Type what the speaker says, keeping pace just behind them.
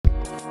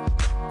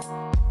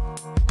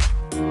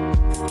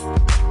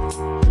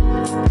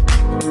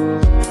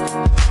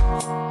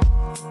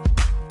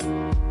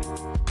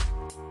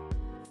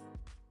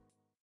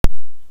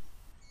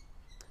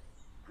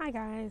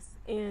guys,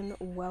 and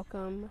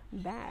welcome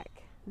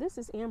back. This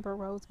is Amber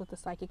Rose with the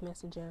Psychic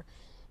Messenger,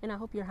 and I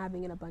hope you're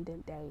having an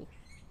abundant day.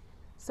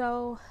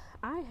 So,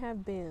 I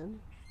have been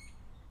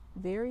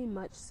very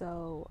much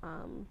so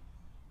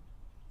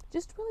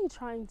just really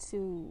trying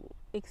to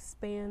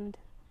expand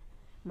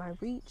my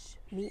reach,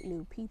 meet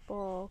new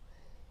people,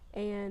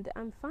 and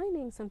I'm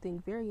finding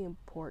something very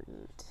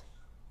important.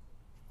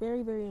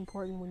 Very, very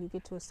important when you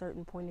get to a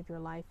certain point of your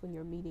life, when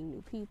you're meeting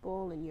new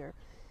people and you're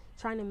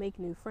trying to make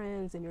new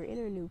friends and you're in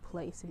a new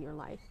place in your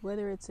life,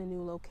 whether it's a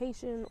new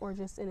location or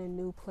just in a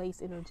new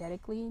place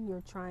energetically, and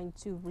you're trying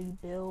to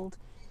rebuild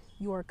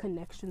your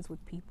connections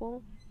with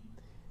people.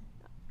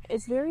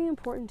 It's very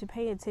important to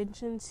pay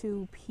attention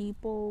to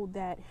people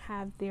that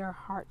have their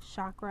heart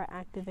chakra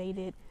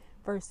activated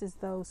versus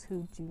those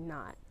who do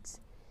not.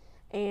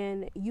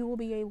 And you will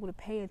be able to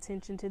pay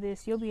attention to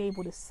this. You'll be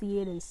able to see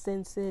it and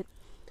sense it.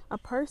 A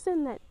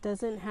person that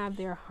doesn't have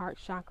their heart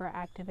chakra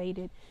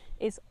activated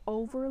is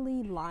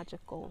overly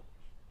logical.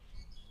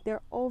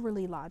 They're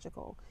overly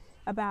logical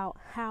about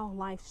how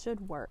life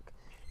should work.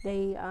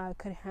 They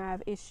could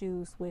have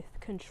issues with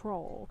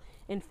control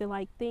and feel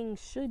like things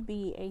should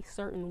be a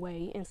certain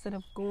way instead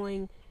of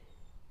going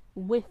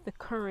with the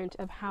current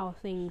of how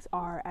things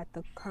are at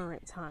the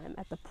current time,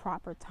 at the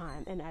proper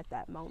time, and at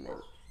that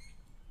moment.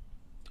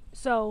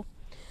 So,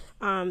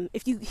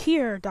 if you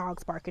hear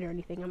dogs barking or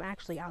anything, I'm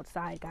actually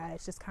outside,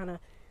 guys, just kind of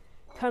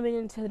coming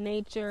into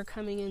nature,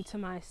 coming into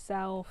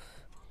myself,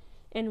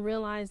 and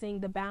realizing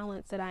the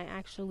balance that I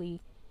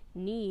actually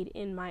need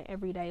in my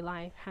everyday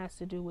life has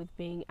to do with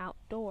being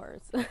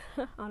outdoors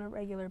on a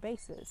regular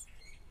basis.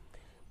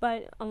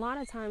 But a lot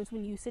of times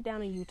when you sit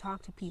down and you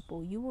talk to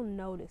people, you will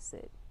notice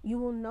it. You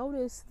will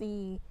notice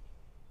the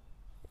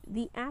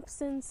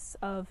absence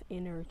of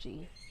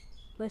energy.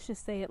 Let's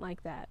just say it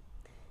like that.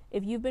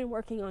 If you've been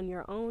working on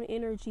your own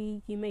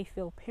energy, you may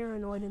feel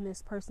paranoid in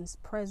this person's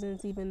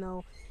presence, even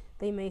though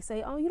they may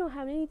say, oh, you don't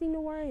have anything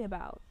to worry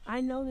about. I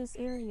know this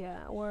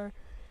area, or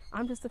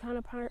I'm just the kind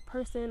of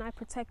person, I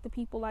protect the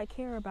people I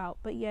care about.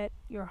 But yet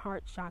your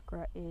heart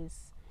chakra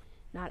is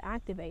not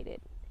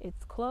activated.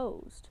 It's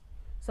closed.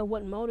 So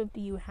what motive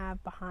do you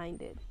have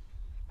behind it?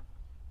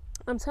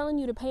 I'm telling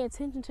you to pay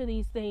attention to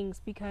these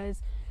things,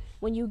 because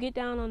when you get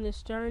down on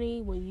this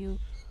journey, when you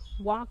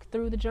walk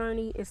through the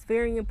journey, it's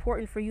very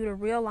important for you to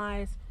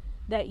realize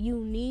that you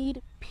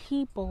need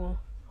people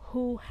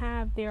who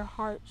have their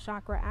heart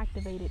chakra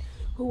activated,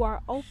 who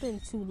are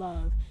open to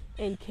love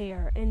and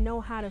care and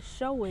know how to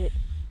show it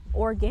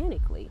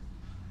organically.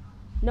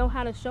 Know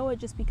how to show it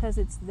just because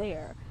it's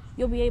there.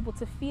 You'll be able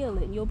to feel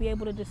it, and you'll be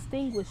able to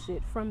distinguish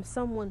it from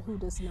someone who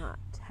does not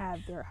have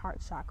their heart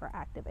chakra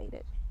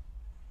activated.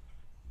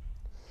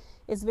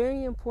 It's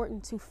very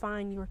important to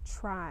find your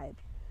tribe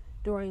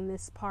during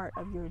this part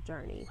of your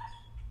journey.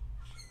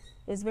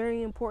 It's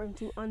very important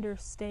to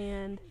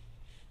understand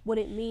what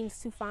it means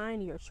to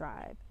find your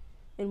tribe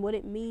and what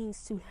it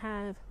means to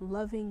have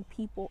loving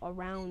people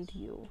around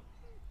you.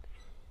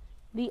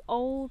 The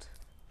old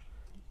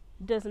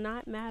does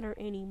not matter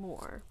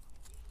anymore.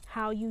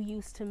 How you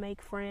used to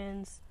make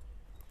friends,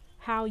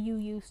 how you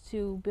used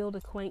to build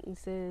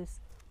acquaintances,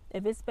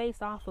 if it's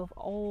based off of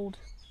old,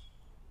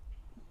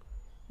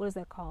 what is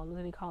that called? What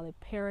do they call it?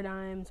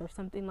 Paradigms or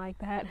something like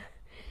that.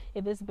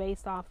 If it's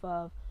based off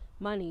of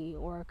money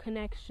or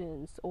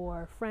connections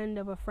or friend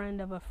of a friend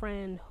of a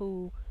friend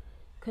who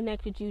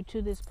connected you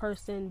to this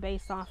person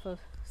based off of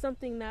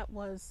something that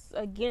was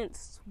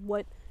against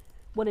what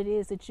it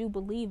is that you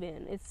believe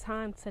in, it's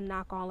time to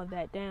knock all of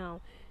that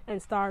down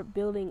and start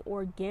building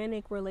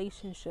organic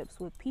relationships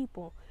with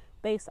people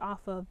based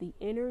off of the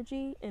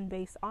energy and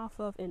based off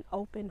of an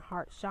open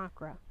heart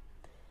chakra.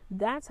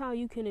 That's how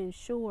you can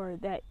ensure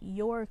that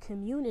your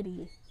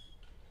community,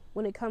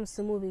 when it comes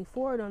to moving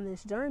forward on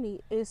this journey,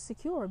 is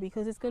secure,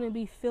 because it's going to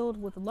be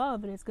filled with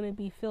love, and it's going to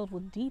be filled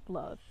with deep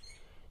love.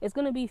 It's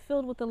going to be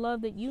filled with the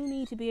love that you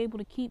need to be able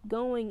to keep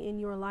going in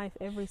your life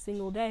every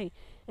single day.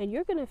 And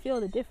you're going to feel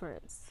the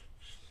difference.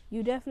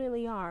 You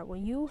definitely are.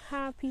 When you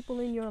have people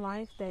in your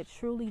life that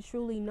truly,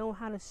 truly know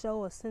how to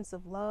show a sense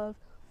of love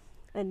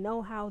and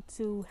know how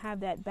to have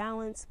that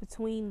balance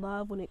between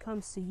love when it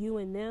comes to you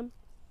and them,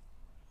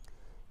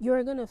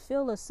 you're going to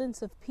feel a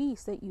sense of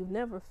peace that you've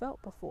never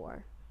felt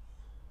before.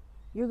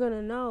 You're going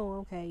to know,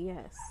 okay,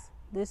 yes,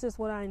 this is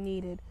what I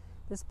needed.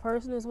 This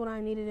person is what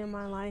I needed in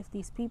my life.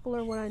 These people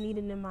are what I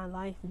needed in my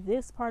life.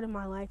 This part of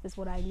my life is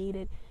what I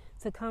needed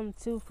to come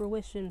to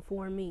fruition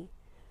for me.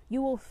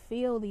 You will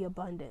feel the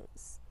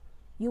abundance.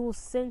 You will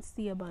sense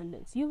the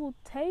abundance. You will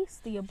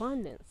taste the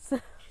abundance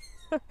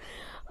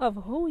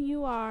of who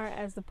you are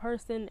as the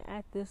person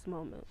at this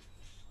moment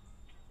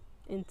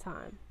in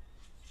time.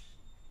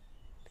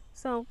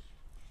 So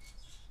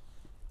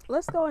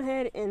let's go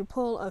ahead and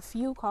pull a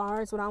few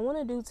cards. What I want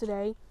to do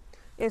today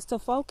is to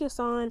focus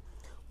on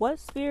what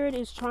Spirit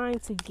is trying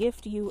to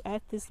gift you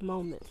at this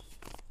moment.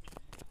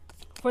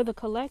 For the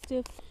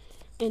collective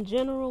in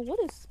general, what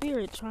is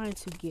Spirit trying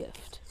to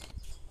gift?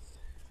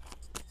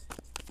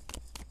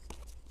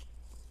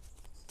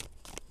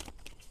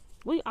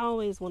 We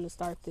always want to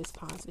start this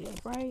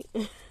positive, right?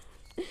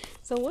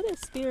 So what is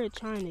Spirit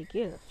trying to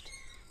gift?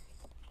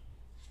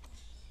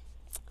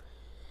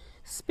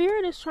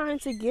 Spirit is trying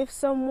to gift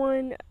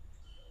someone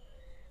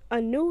a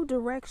new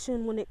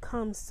direction when it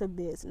comes to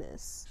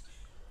business.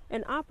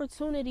 An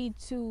opportunity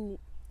to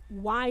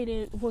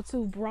broaden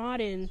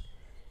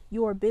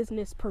your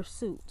business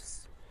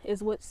pursuits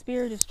is what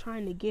Spirit is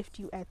trying to gift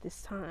you at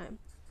this time.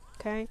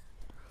 Okay?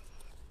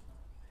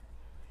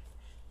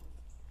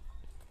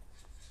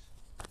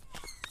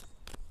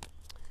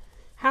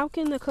 How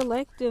can the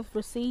collective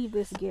receive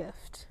this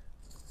gift?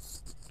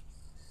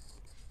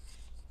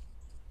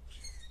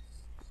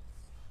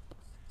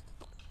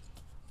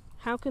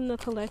 How can the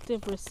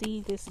collective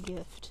receive this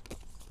gift?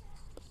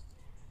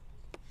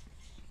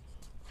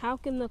 How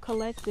can the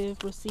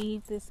collective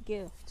receive this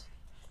gift?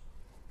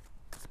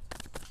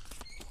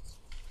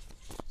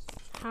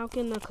 How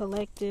can the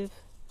collective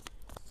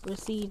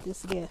receive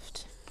this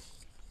gift?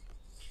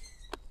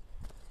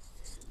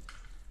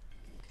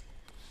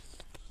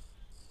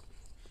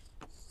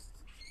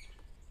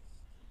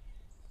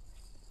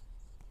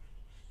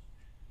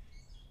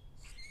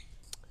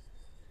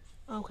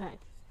 Okay.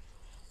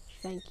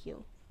 Thank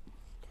you.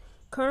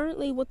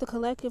 Currently, what the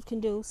collective can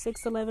do,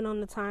 6:11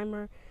 on the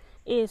timer,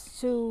 is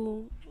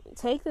to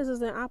take this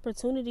as an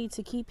opportunity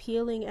to keep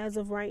healing as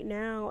of right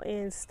now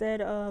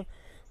instead of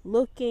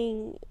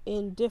looking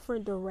in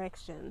different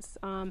directions.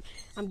 I'm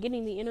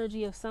getting the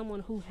energy of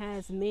someone who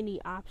has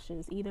many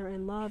options, either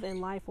in love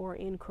and life or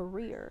in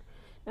career.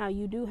 Now,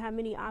 you do have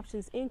many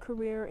options in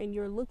career, and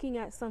you're looking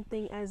at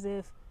something as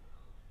if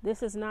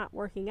this is not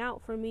working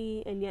out for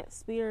me, and yet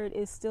Spirit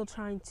is still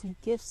trying to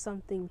give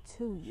something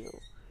to you.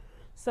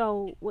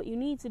 So what you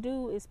need to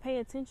do is pay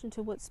attention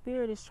to what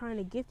Spirit is trying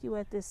to gift you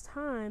at this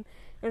time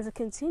and to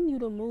continue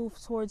to move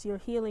towards your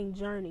healing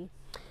journey.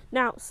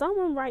 Now,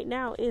 someone right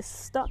now is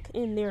stuck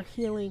in their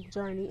healing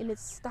journey, and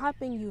it's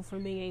stopping you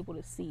from being able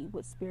to see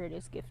what Spirit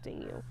is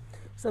gifting you.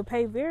 So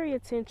pay very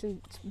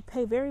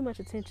much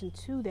attention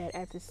to that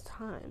at this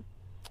time.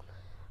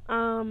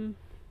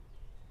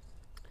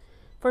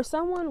 For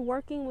someone,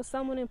 working with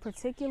someone in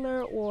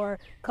particular or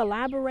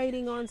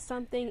collaborating on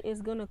something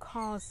is going to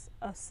cause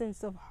a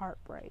sense of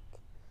heartbreak.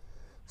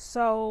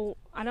 So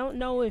I don't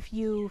know if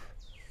you've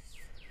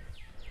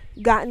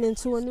gotten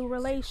into a new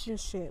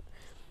relationship,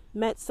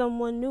 met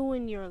someone new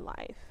in your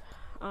life,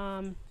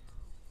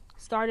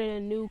 started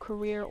a new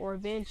career or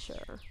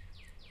venture,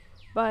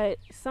 but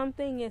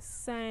something is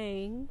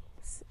saying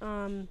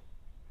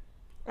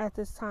at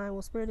this time,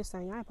 well, Spirit is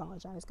saying, I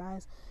apologize,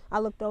 guys. I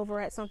looked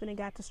over at something and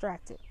got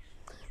distracted.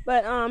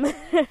 But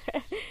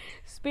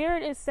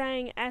Spirit is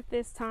saying at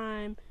this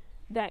time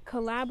that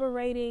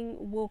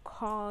collaborating will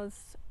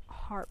cause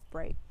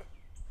heartbreak.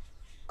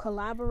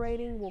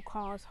 Collaborating will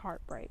cause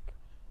heartbreak.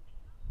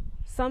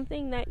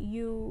 Something that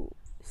you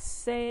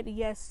said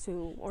yes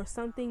to, or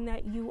something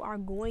that you are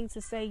going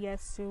to say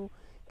yes to,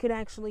 could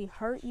actually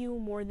hurt you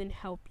more than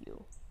help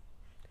you.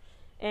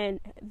 And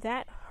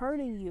that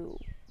hurting you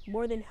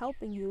more than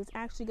helping you is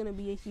actually going to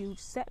be a huge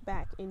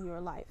setback in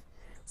your life.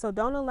 So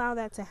don't allow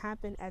that to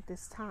happen at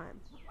this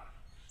time.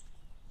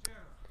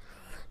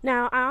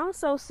 Now, I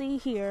also see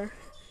here,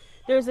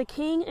 there's a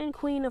King and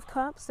Queen of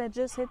Cups that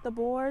just hit the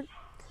board.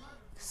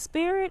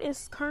 Spirit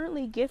is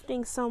currently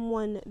gifting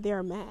someone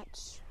their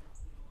match.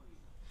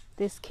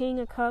 This King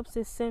of Cups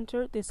is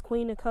centered. This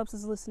Queen of Cups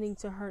is listening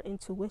to her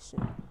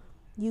intuition.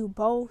 You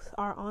both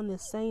are on the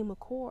same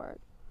accord.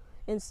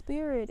 And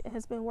Spirit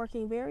has been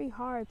working very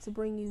hard to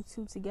bring you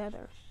two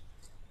together.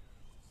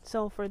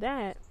 So for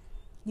that,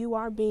 you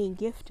are being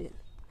gifted.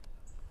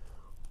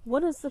 What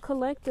does the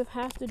collective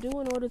have to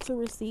do in order to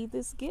receive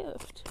this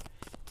gift?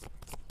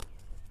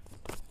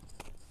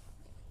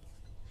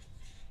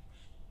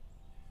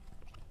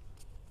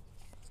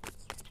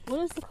 What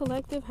does the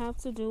collective have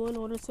to do in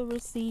order to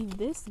receive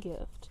this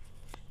gift?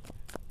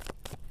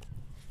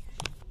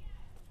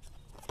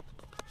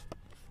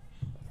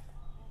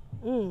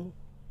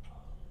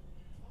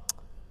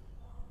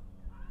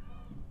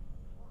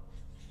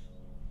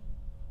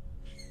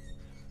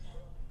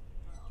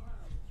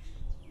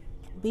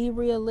 Be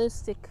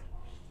realistic.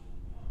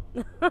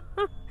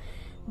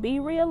 Be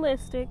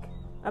realistic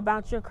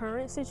about your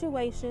current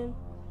situation.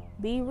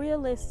 Be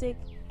realistic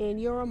in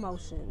your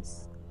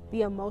emotions.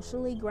 Be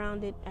emotionally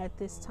grounded at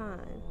this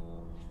time.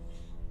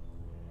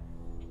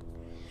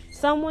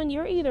 Someone,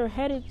 you're either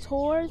headed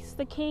towards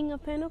the King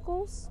of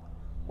Pentacles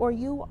or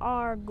you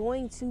are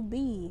going to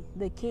be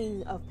the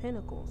King of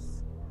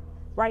Pentacles.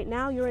 Right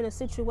now, you're in a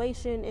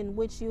situation in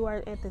which you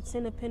are at the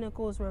Ten of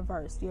Pentacles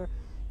reversed.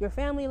 Your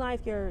family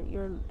life, your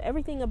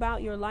everything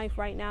about your life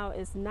right now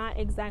is not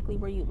exactly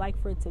where you'd like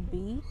for it to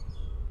be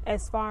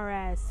as far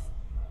as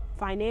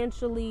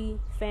financially,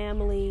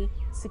 family,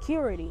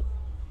 security.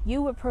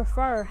 You would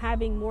prefer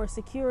having more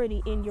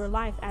security in your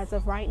life as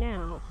of right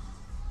now.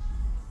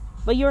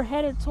 But you're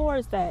headed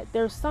towards that.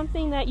 There's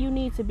something that you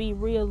need to be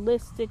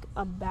realistic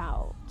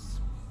about.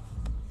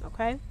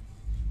 Okay?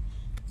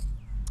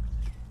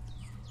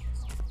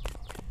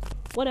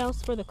 What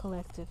else for the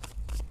collective?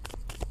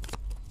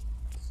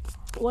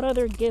 What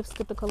other gifts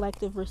could the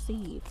collective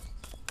receive?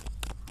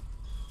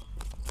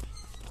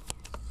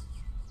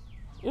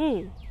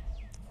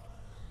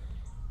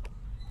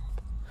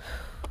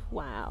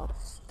 Wow,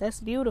 that's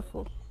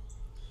beautiful.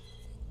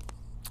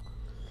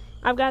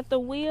 I've got the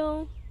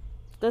wheel,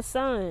 the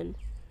sun,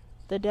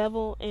 the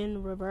devil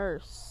in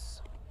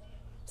reverse.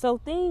 So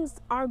things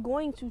are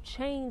going to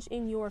change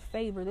in your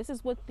favor. This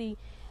is what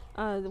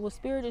what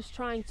Spirit is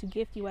trying to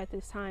gift you at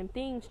this time.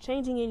 Things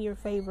changing in your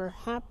favor,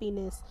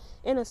 happiness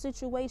in a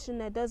situation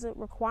that doesn't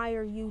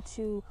require you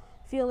to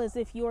feel as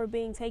if you're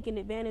being taken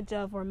advantage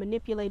of or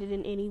manipulated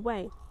in any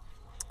way.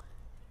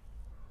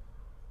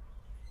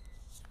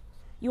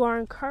 You are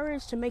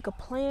encouraged to make a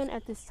plan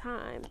at this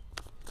time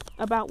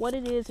about what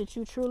it is that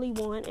you truly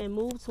want and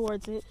move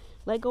towards it.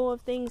 Let go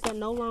of things that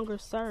no longer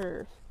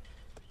serve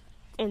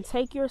and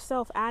take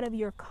yourself out of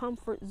your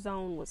comfort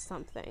zone with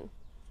something.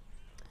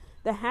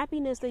 The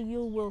happiness that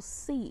you will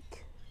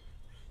seek,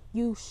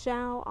 you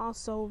shall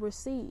also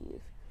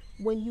receive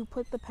when you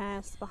put the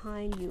past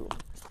behind you.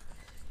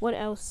 What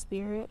else,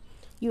 Spirit?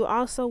 You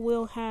also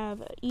will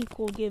have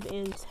equal give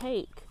and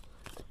take.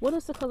 What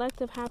does the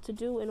collective have to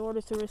do in order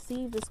to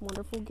receive this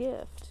wonderful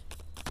gift?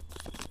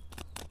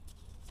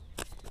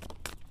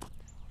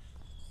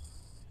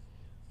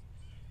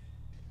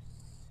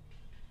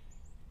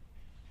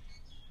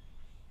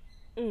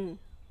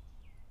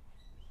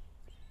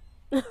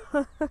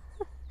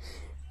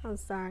 I'm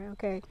sorry.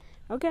 Okay.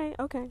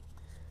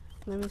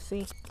 Let me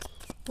see.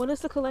 What does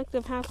the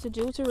collective have to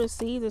do to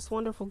receive this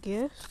wonderful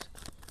gift?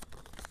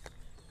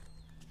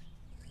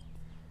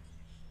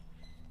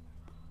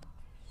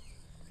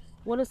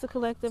 What does the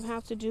collective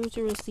have to do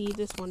to receive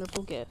this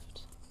wonderful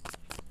gift?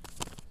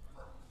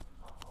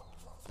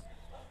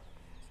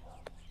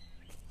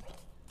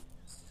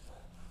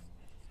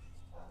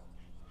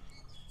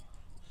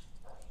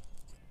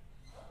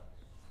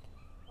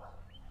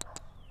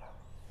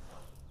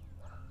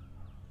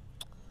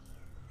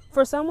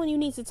 For someone, you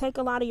need to take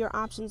a lot of your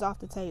options off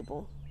the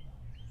table.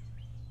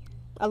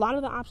 A lot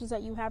of the options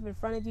that you have in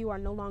front of you are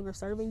no longer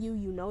serving you.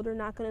 You know they're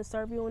not going to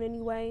serve you in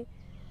any way.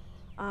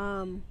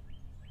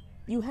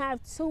 You have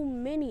too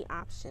many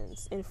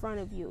options in front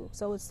of you.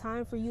 So it's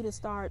time for you to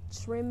start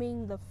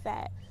trimming the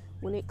fat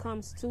when it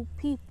comes to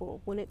people,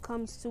 when it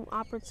comes to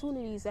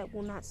opportunities that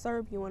will not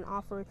serve you and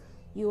offer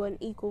you an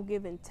equal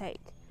give and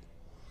take.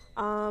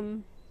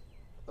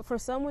 For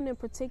someone in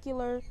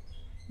particular,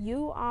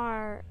 you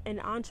are an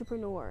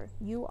entrepreneur.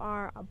 You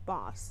are a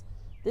boss.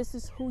 This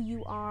is who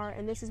you are,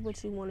 and this is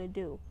what you want to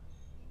do.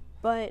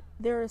 But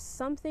there is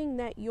something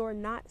that you're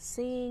not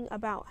seeing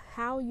about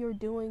how you're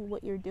doing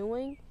what you're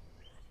doing,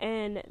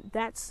 and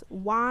that's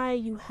why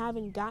you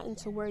haven't gotten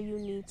to where you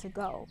need to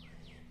go.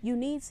 You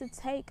need to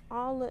take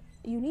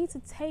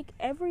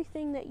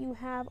everything that you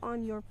have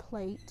on your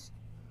plate,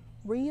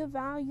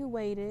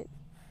 reevaluate it,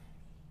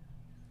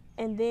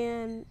 and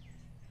then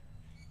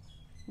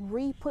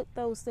re-put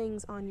those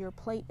things on your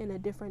plate in a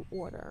different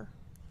order.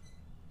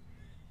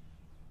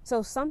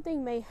 So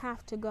something may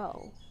have to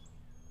go,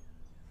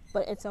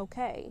 but it's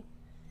okay,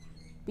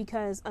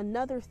 because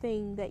another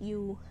thing that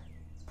you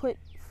put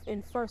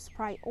in first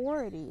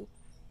priority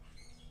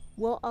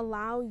will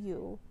allow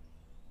you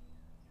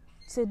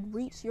to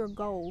reach your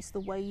goals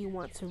the way you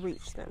want to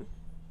reach them.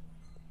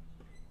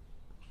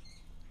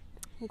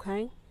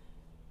 Okay?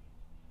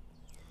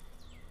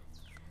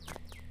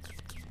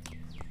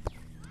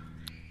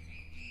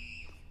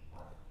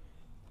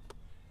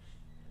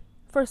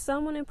 For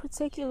someone in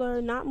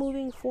particular, not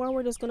moving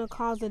forward is going to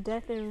cause a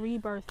death and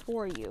rebirth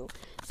for you.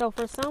 So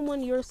for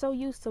someone, you're so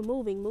used to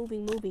moving,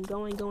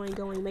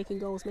 going, making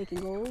goals.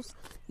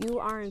 You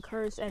are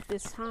encouraged at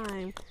this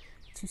time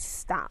to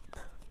stop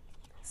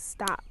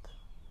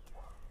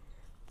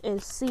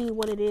and see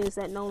what it is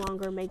that no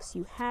longer makes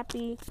you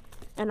happy,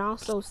 and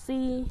also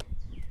see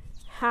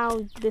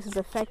how this is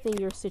affecting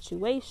your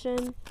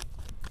situation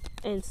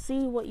and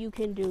see what you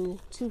can do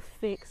to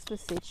fix the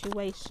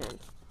situation.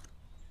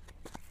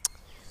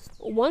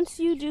 Once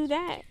you do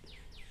that,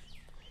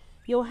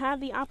 you'll have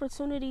the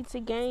opportunity to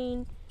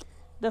gain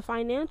the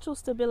financial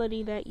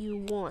stability that you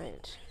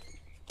want.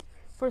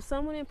 For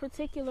someone in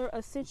particular,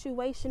 a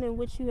situation in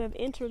which you have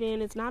entered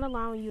in is not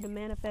allowing you to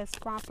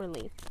manifest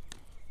properly.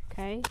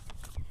 Okay?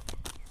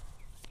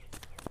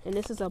 And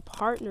this is a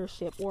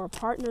partnership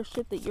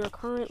that you're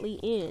currently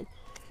in.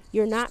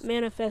 You're not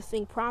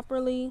manifesting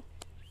properly.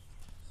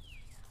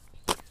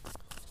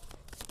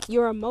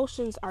 Your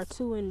emotions are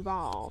too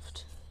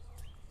involved.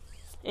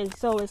 And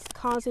so it's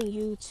causing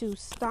you to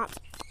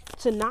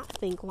not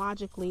think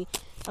logically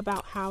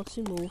about how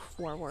to move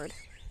forward.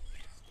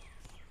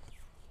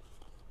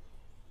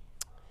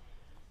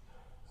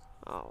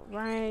 All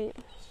right.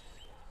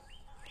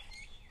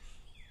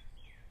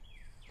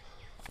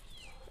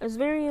 It's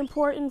very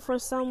important for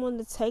someone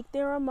to take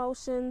their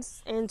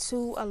emotions and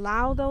to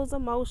allow those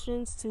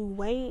emotions to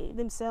weigh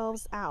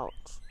themselves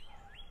out.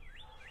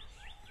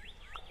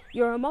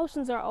 Your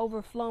emotions are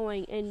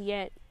overflowing, and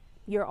yet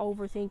you're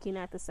overthinking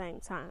at the same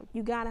time.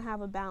 You got to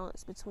have a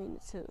balance between the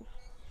two.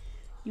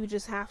 You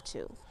just have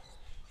to.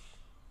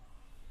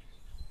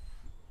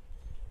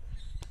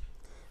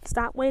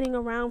 Stop waiting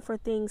around for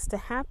things to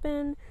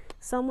happen.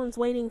 Someone's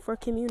waiting for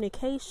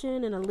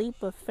communication and a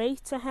leap of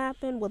faith to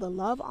happen with a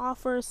love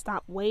offer.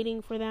 Stop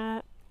waiting for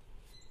that.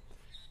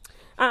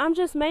 I'm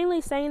just mainly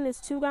saying this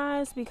too,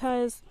 guys,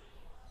 because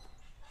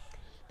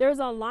there's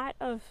a lot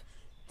of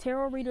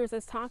tarot readers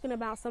that's talking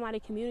about somebody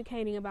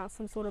communicating about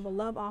some sort of a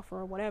love offer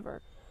or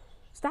whatever.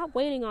 Stop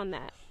waiting on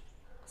that.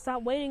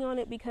 Stop waiting on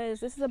it, because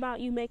this is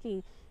about you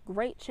making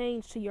great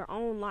change to your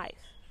own life.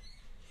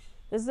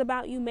 This is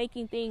about you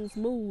making things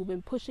move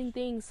and pushing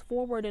things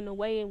forward in a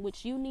way in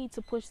which you need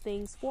to push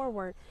things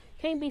forward.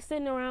 Can't be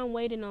sitting around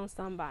waiting on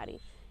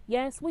somebody.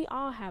 Yes, we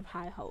all have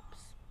high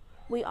hopes.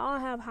 We all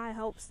have high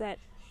hopes that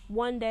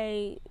one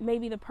day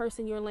maybe the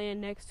person you're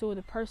laying next to, or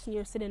the person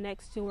you're sitting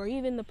next to, or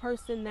even the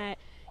person that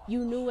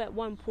you knew at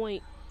one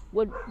point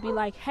would be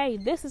like, hey,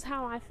 this is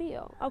how I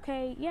feel.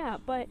 Okay, yeah,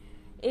 but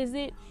is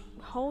it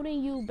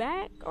holding you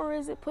back, or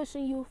is it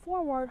pushing you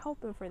forward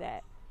hoping for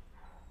that?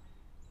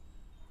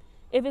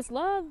 If it's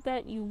love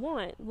that you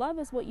want, love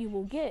is what you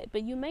will get,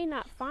 but you may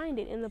not find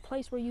it in the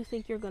place where you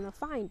think you're going to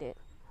find it.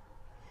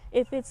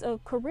 If it's a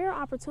career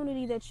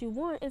opportunity that you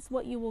want, it's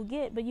what you will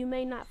get, but you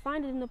may not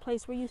find it in the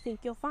place where you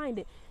think you'll find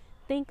it.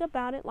 Think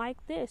about it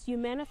like this. You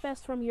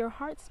manifest from your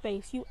heart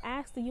space. You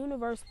ask the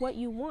universe what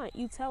you want.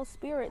 You tell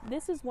spirit,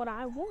 this is what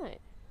I want.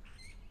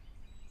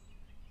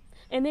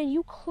 And then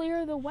you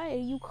clear the way.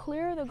 You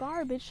clear the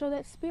garbage so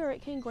that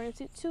spirit can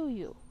grant it to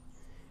you.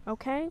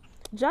 Okay?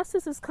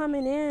 Justice is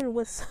coming in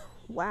with...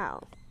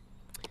 Wow.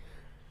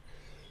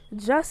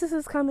 Justice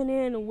is coming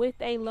in with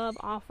a love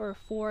offer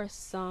for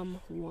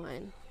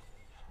someone.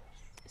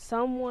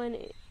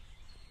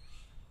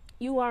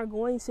 You are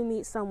going to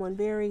meet someone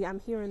very,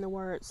 I'm hearing the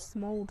word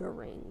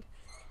smoldering.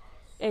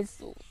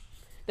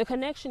 The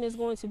connection is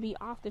going to be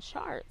off the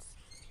charts.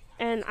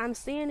 And I'm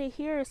seeing it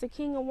here. It's the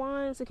King of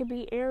Wands. It could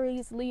be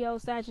Aries, Leo,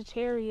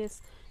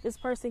 Sagittarius. This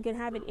person can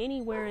have it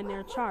anywhere in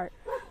their chart.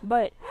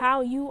 But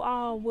how you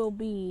all will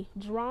be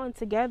drawn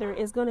together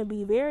is going to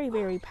be very,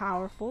 very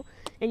powerful.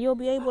 And you'll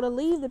be able to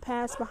leave the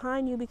past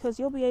behind you, because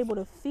you'll be able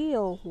to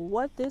feel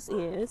what this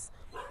is.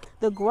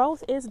 The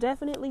growth is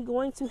definitely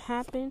going to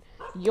happen.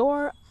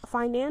 Your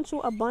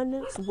financial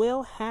abundance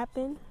will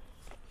happen.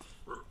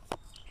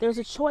 There's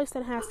a choice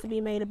that has to be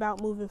made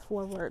about moving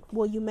forward.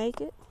 Will you make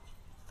it?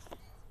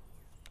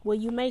 Will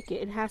you make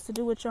it? It has to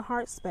do with your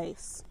heart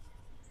space.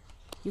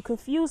 You're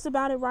confused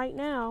about it right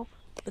now,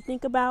 but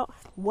think about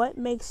what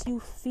makes you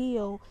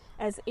feel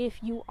as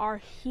if you are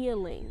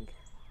healing.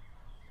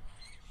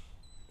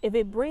 If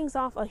it brings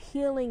off a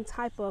healing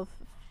type of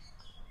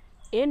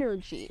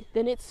energy,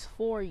 then it's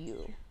for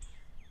you.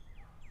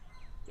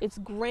 It's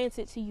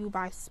granted to you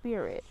by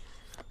spirit.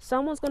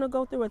 Someone's going to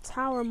go through a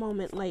tower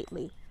moment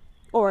lately,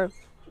 or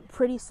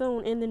pretty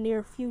soon in the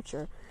near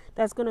future.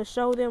 That's going to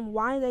show them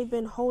why they've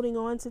been holding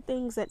on to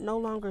things that no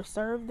longer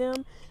serve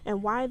them,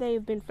 and why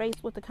they've been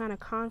faced with the kind of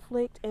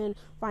conflict and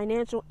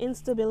financial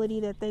instability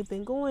that they've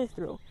been going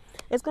through.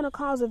 It's going to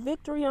cause a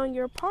victory on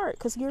your part,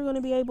 because you're going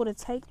to be able to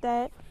take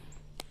that,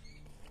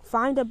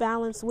 find a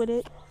balance with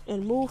it,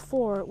 and move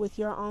forward with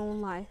your own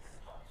life.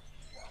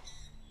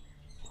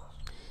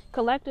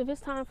 Collective,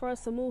 it's time for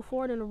us to move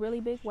forward in a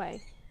really big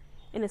way.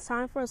 And it's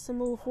time for us to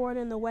move forward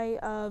in the way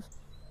of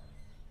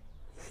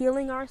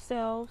healing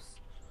ourselves,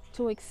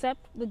 to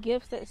accept the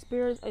gifts that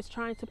Spirit is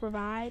trying to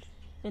provide,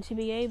 and to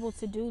be able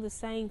to do the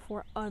same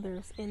for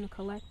others in the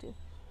collective.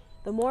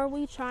 The more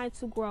we try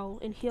to grow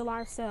and heal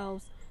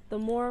ourselves, the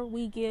more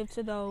we give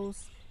to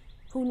those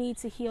who need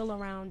to heal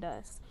around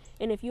us.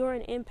 And if you're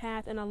an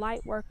empath and a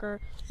light worker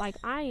like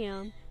I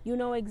am, you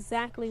know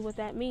exactly what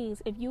that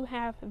means. If you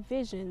have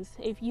visions,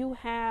 if you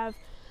have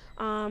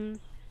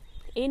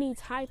any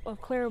type of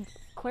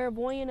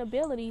clairvoyant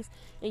abilities,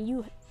 and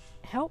you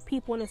help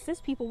people and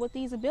assist people with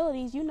these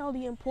abilities, you know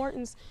the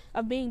importance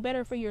of being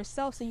better for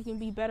yourself so you can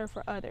be better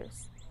for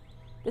others.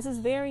 This is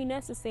very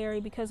necessary,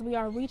 because we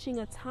are reaching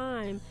a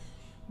time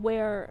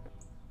where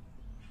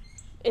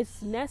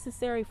it's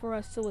necessary for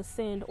us to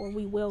ascend, or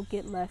we will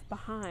get left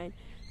behind.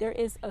 There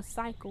is a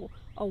cycle,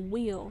 a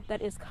wheel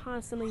that is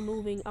constantly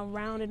moving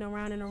around and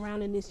around and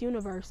around in this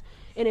universe.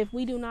 And if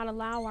we do not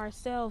allow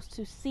ourselves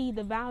to see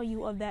the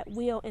value of that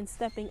wheel and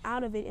stepping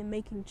out of it and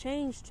making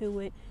change to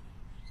it,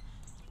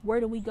 where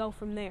do we go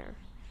from there?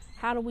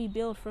 How do we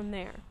build from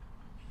there?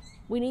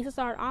 We need to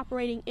start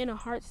operating in a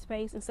heart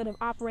space instead of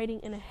operating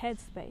in a head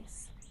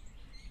space.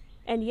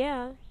 And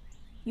yeah,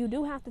 you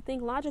do have to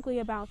think logically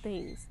about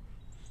things.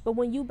 But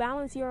when you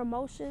balance your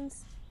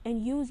emotions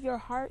and use your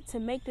heart to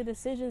make the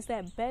decisions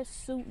that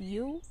best suit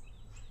you,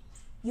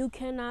 you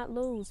cannot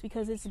lose,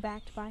 because it's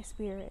backed by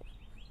spirit.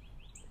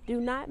 Do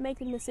not make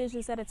the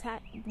decisions that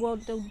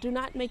do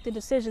not make the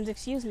decisions,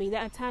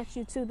 that attach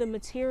you to the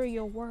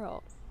material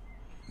world,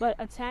 but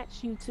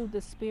attach you to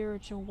the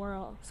spiritual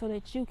world, so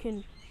that you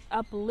can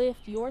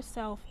uplift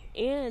yourself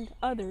and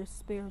others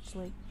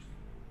spiritually.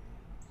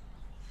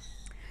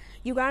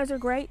 You guys are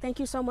great. Thank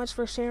you so much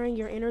for sharing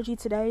your energy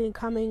today and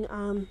coming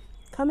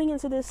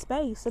into this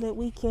space so that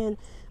we can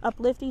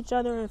uplift each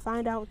other and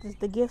find out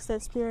the gifts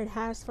that Spirit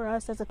has for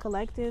us as a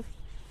collective.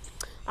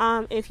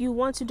 If you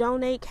want to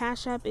donate,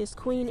 Cash App is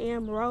Queen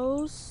Am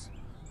Rose.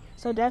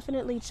 So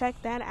definitely check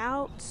that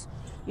out.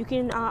 You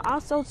can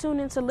also tune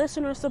into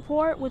listener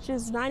support, which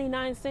is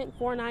 99 cents,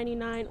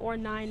 $4.99, or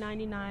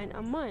 $9.99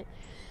 a month.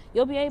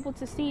 You'll be able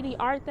to see the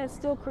art that's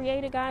still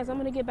created, guys. I'm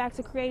going to get back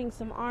to creating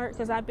some art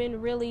because I've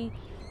been really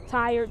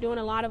tired doing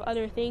a lot of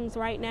other things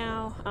right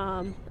now.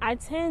 I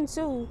tend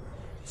to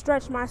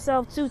stretch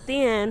myself too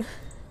thin,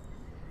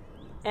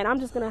 and I'm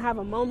just going to have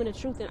a moment of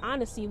truth and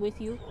honesty with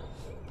you.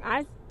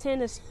 I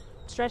tend to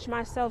stretch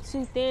myself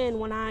too thin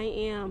when I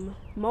am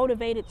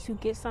motivated to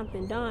get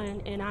something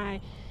done, and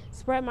I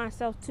spread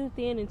myself too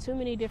thin in too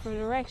many different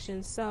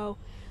directions. So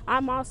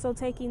I'm also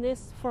taking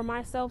this for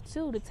myself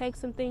too, to take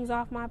some things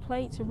off my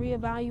plate, to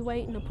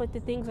reevaluate, and to put the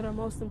things that are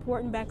most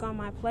important back on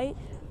my plate,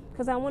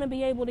 because I want to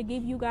be able to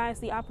give you guys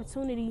the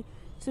opportunity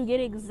to get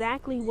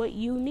exactly what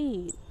you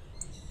need.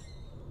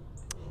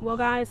 Well,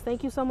 guys,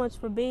 thank you so much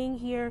for being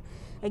here.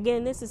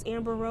 Again, this is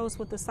Amber Rose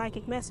with the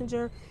Psychic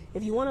Messenger.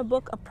 If you want to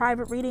book a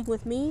private reading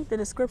with me, the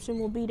description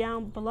will be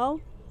down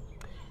below.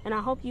 And I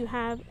hope you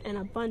have an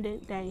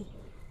abundant day.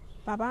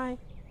 Bye-bye.